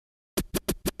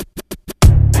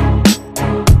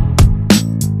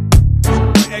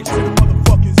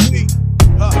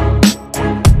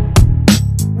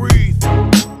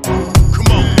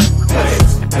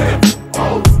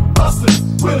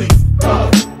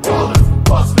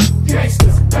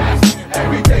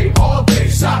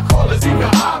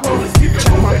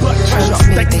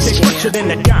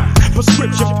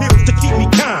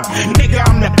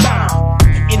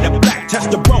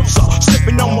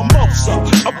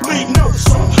bleed no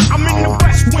soul. I'm in the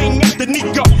West Wing at the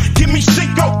Nico. Give me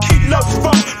Cinco kilos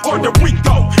from Puerto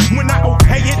Rico. When I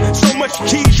okay it, so much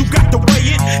keys you got to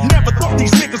weigh it. Never thought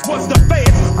these niggas was the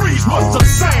feds. Breeze was the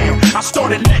sound. I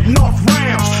started letting off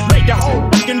rounds, laid the whole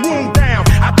fucking room down.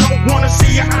 I don't wanna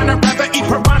see your honor, rather eat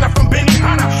piranha from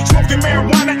Benihana. Smoking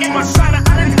marijuana in my sauna.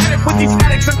 I done had it with these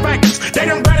addicts and faggots. They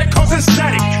done read it causing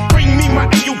static. Bring me my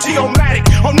AUT-O-matic.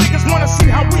 Oh, niggas wanna see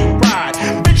how we ride.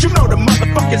 Bitch, you know the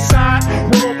motherfucking side.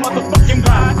 World motherfucking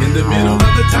wide. In the middle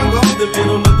of the jungle, the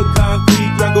middle of the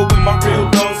concrete jungle with my real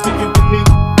dogs sticking with me.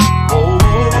 Oh,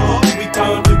 we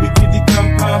gone till we get the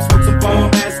compound, smoke some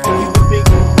bomb ass sticking with me.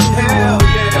 Hell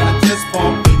yeah, I just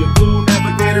bought me a blue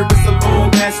Navigator. It's a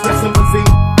long ass wrestling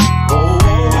limousine. Oh,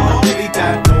 I really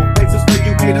got no places for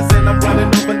you haters, and I'm running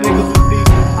over niggas with me.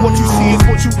 What you see is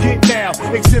what you get now.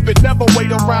 Xzibit never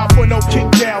wait around for no kick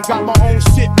down. Got my own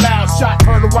shit loud, shot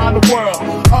heard around the world.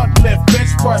 Uplift, bench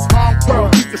press, arm curl,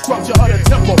 keep the structure of the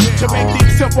temple. To make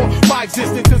things simple, my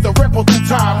existence is a ripple through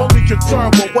time. Only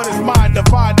concerned with what is mine,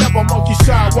 divine, never monkey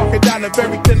shine. Walking down a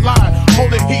very thin line,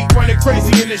 holding heat, running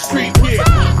crazy in the street, yeah.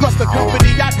 Plus the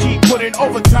company I keep putting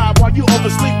overtime while you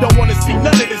oversleep. Don't wanna see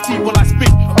none of this deep when I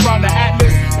speak around the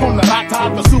atlas. From the hot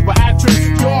top to super actress,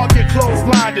 you all get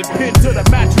clotheslined and pinned to the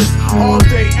mattress. All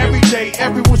day,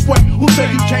 every which way. Who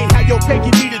say you can't have your cake,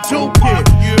 you need it too? Yeah,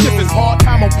 this is hard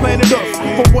time on planet Earth.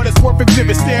 For what it's worth,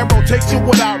 Xzibit stand rotation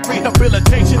without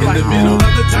rehabilitation. In the middle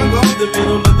of the jungle, the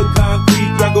middle of the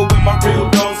concrete jungle with my real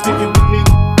dogs sticking with me.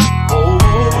 Oh,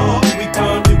 we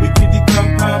gone till we get the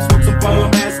compound, smoke some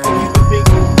bomb ass sticking with me.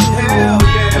 Hell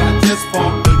yeah, I just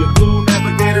bought me a blue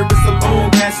Navigator. It's a long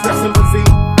ass wrestling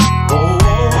limousine. Oh,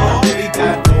 I really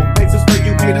got no places for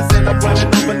you haters, and I'm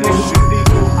running over niggas with me.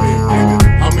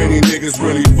 How many niggas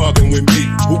really fucking with me?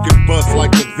 Who can bust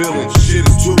like the villain? Shit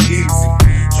is too easy.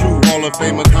 True Hall of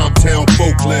Famer, Comptown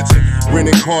folk legend.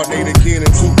 Reincarnated again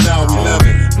in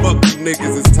 2011. Fuck you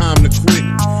niggas, it's time to quit.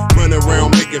 Run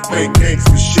around making fake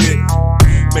gangsta shit.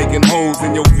 Making hoes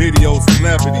in your videos,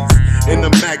 celebrities. In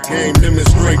the Mac game,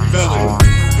 demonstrate felonies.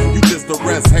 You just a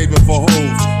rest haven for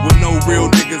hoes, with no real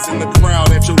niggas in the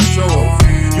crowd at your shows.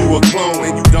 You a clone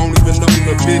and you don't even know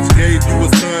the bitch gave you a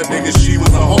son, nigga, she was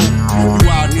a hoe. You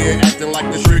out here acting like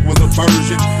the trick was a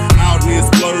virgin. Out here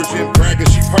splurging, bragging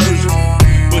she Persian.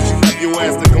 But she left your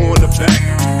ass to go in the back,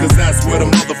 cause that's where the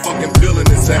motherfucking villain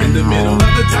is at. In the middle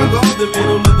of the jungle, the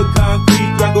middle of the concrete